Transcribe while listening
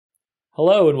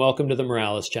Hello and welcome to the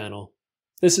Moralis channel.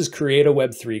 This is Create a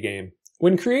Web3 Game.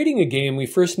 When creating a game, we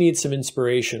first need some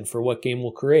inspiration for what game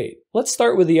we'll create. Let's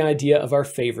start with the idea of our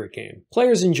favorite game.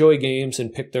 Players enjoy games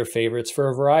and pick their favorites for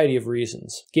a variety of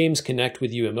reasons. Games connect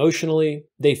with you emotionally,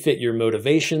 they fit your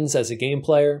motivations as a game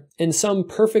player, and some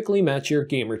perfectly match your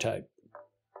gamer type.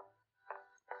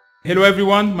 Hello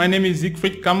everyone, my name is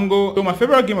Siegfried. So my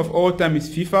favorite game of all time is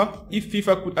FIFA. If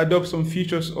FIFA could adopt some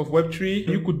features of Web3,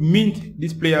 you could mint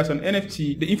this player as an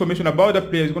NFT. The information about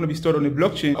that player is going to be stored on a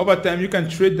blockchain. Over time, you can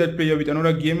trade that player with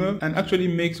another gamer and actually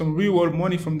make some real world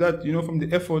money from that, from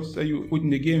the efforts that you put in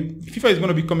the game. FIFA is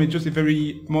going to become just a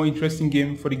very more interesting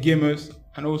game for the gamers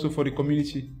and also for the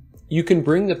community. You can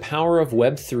bring the power of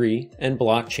Web3 and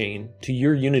blockchain to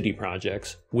your Unity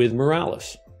projects with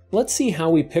Moralis. Let's see how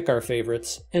we pick our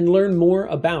favorites and learn more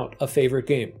about a favorite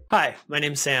game. Hi, my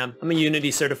name's Sam. I'm a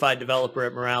Unity certified developer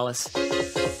at Moralis.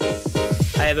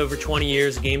 I have over 20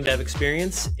 years of game dev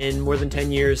experience and more than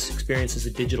 10 years experience as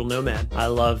a digital nomad. I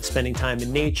love spending time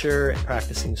in nature and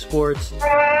practicing sports,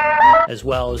 as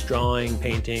well as drawing,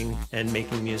 painting, and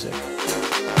making music.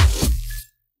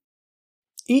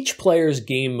 Each player's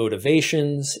game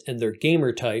motivations and their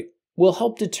gamer type will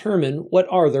help determine what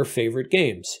are their favorite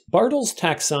games. Bartle's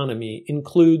taxonomy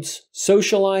includes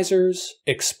socializers,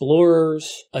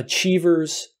 explorers,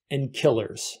 achievers, and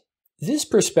killers. This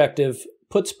perspective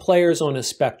puts players on a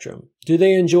spectrum. Do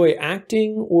they enjoy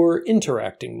acting or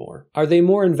interacting more? Are they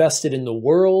more invested in the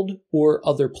world or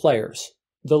other players?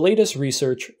 The latest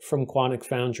research from Quantic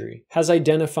Foundry has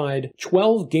identified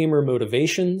 12 gamer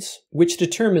motivations, which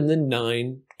determine the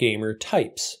 9 gamer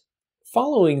types.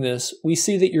 Following this, we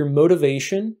see that your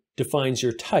motivation defines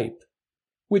your type,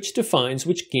 which defines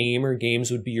which game or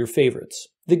games would be your favorites.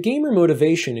 The gamer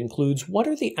motivation includes what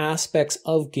are the aspects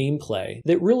of gameplay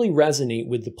that really resonate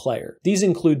with the player. These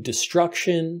include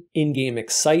destruction, in-game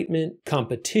excitement,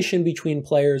 competition between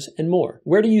players, and more.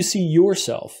 Where do you see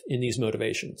yourself in these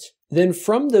motivations? Then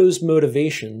from those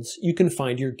motivations, you can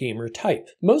find your gamer type.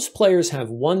 Most players have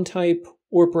one type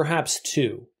or perhaps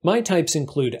 2. My types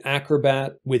include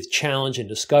Acrobat, with challenge and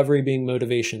discovery being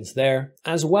motivations there,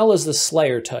 as well as the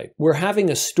Slayer type, where having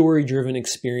a story-driven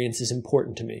experience is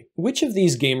important to me. Which of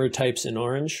these gamer types in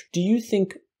orange do you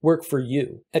think work for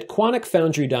you? At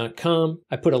quanticfoundry.com,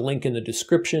 I put a link in the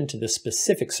description to the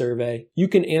specific survey. You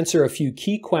can answer a few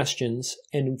key questions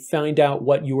and find out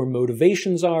what your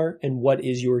motivations are and what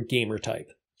is your gamer type.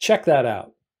 Check that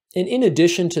out. And in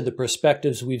addition to the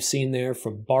perspectives we've seen there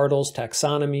from Bartle's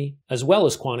taxonomy, as well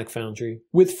as Quantic Foundry,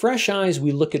 with fresh eyes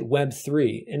we look at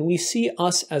Web3 and we see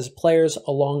us as players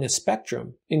along a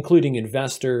spectrum, including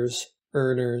investors,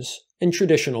 earners, and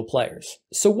traditional players.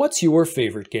 So what's your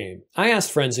favorite game? I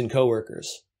asked friends and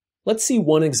coworkers. Let's see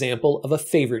one example of a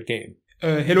favorite game.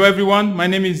 Hello everyone, my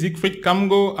name is Siegfried. I'm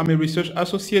a research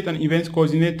associate and events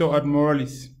coordinator at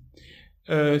Moralis.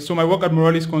 So my work at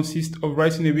Moralis consists of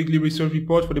writing a weekly research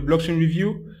report for the blockchain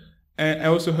review, and I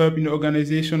also help in the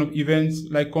organization of events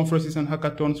like conferences and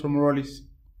hackathons for Moralis.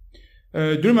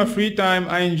 During my free time,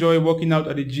 I enjoy working out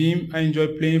at the gym, I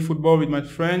enjoy playing football with my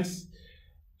friends,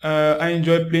 I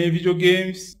enjoy playing video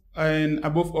games, and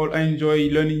above all, I enjoy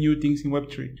learning new things in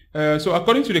Web3. So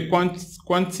according to the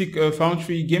Quantic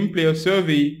Foundry game player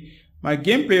survey, my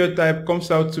game player type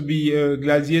comes out to be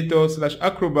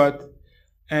gladiator/acrobat.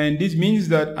 And this means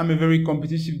that I'm a very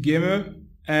competitive gamer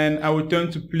and I will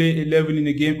turn to play a level in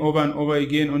a game over and over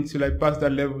again until I pass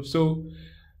that level. So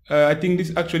I think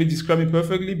this actually describes me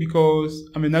perfectly because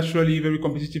I'm a naturally very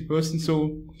competitive person.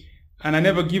 And I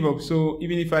never give up. So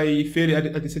even if I fail at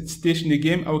a set stage in the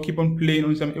game, I will keep on playing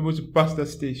until I'm able to pass that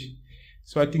stage.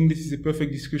 So I think this is a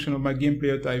perfect description of my game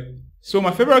player type. So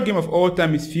my favorite game of all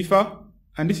time is FIFA.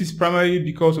 And this is primarily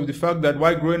because of the fact that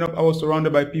while growing up, I was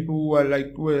surrounded by people who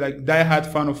were like die-hard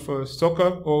fan of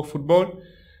soccer or football.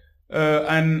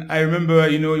 And I remember,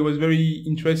 it was very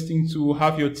interesting to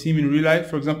have your team in real life.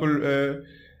 For example,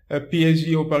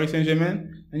 PSG or Paris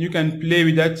Saint-Germain. And you can play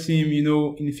with that team,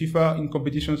 in FIFA in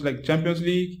competitions like Champions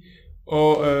League.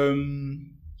 Or,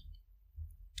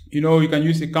 you can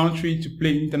use a country to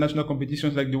play in international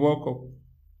competitions like the World Cup.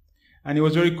 And it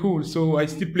was very cool. So I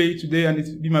still play it today and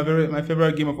it's been my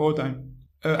favorite game of all time.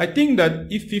 I think that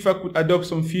if FIFA could adopt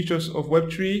some features of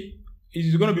Web3,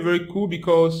 it's going to be very cool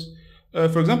because,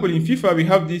 for example, in FIFA, we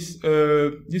have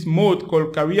this mode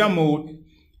called career mode,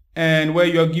 and where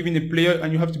you are given a player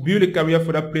and you have to build a career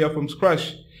for that player from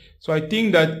scratch. So I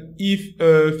think that if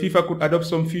FIFA could adopt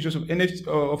some features of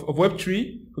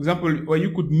Web3, for example, where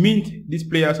you could mint this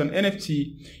player as an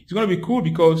NFT, it's going to be cool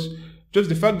because just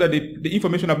the fact that the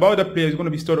information about that player is going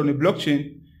to be stored on a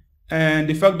blockchain, And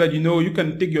the fact that, you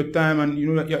can take your time and,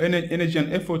 your energy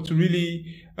and effort to really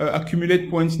accumulate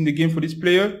points in the game for this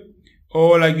player,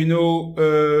 or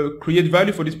create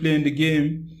value for this player in the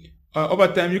game. Over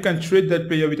time, you can trade that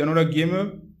player with another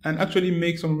gamer and actually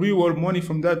make some real world money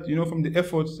from that, from the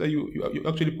efforts that you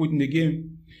actually put in the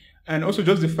game. And also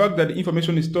just the fact that the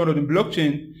information is stored on the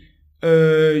blockchain,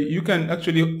 you can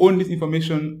actually own this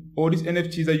information or these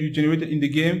NFTs that you generated in the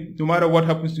game, no matter what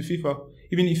happens to FIFA.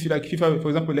 Even if FIFA, for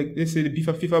example, let's say the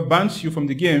FIFA bans you from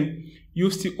the game,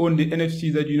 you still own the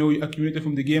NFTs that you accumulated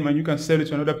from the game, and you can sell it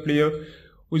to another player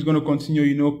who is going to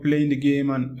continue, playing the game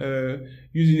and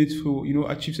using it to,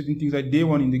 achieve certain things that they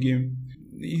want in the game.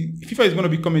 FIFA is going to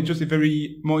become just a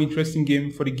very more interesting game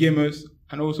for the gamers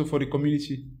and also for the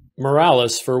community.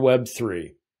 Moralis for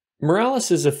Web3.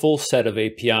 Moralis is a full set of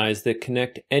APIs that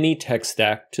connect any tech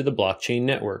stack to the blockchain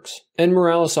networks, and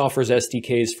Moralis offers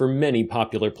SDKs for many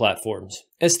popular platforms.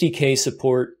 SDK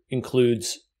support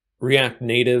includes React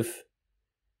Native,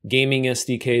 gaming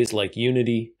SDKs like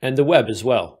Unity, and the web as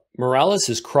well. Moralis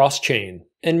is cross-chain,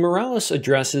 and Moralis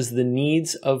addresses the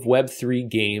needs of Web3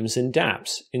 games and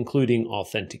dapps, including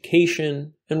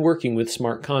authentication and working with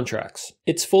smart contracts.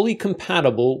 It's fully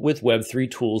compatible with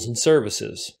Web3 tools and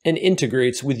services, and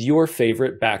integrates with your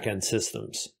favorite backend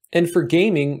systems. And for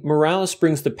gaming, Moralis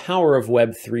brings the power of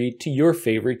Web3 to your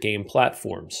favorite game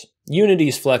platforms.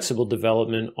 Unity's flexible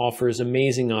development offers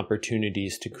amazing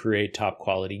opportunities to create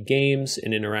top-quality games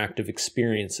and interactive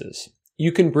experiences.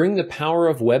 You can bring the power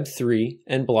of Web3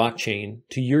 and blockchain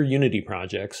to your Unity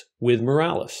projects with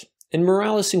Moralis. And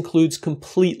Moralis includes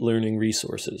complete learning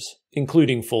resources,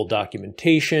 including full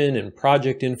documentation and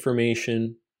project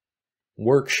information,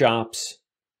 workshops,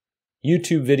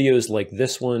 YouTube videos like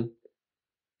this one,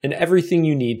 and everything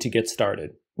you need to get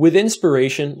started. With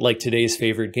inspiration like today's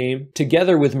favorite game,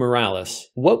 together with Moralis,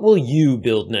 what will you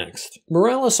build next?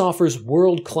 Moralis offers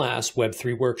world-class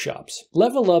Web3 workshops.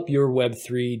 Level up your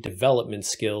Web3 development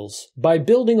skills by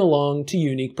building along to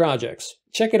unique projects.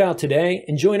 Check it out today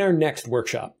and join our next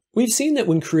workshop. We've seen that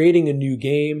when creating a new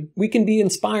game, we can be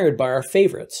inspired by our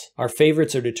favorites. Our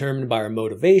favorites are determined by our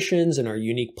motivations and our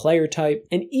unique player type,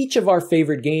 and each of our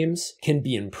favorite games can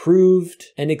be improved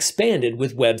and expanded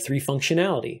with Web3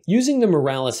 functionality. Using the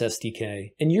Moralis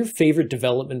SDK and your favorite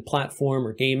development platform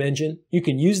or game engine, you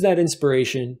can use that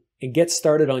inspiration and get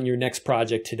started on your next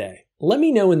project today. Let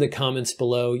me know in the comments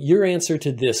below your answer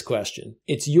to this question.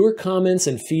 It's your comments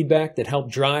and feedback that help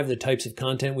drive the types of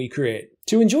content we create.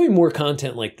 To enjoy more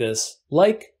content like this,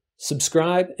 like,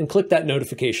 subscribe, and click that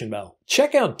notification bell.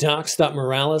 Check out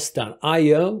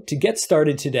docs.moralis.io to get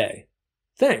started today.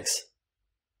 Thanks.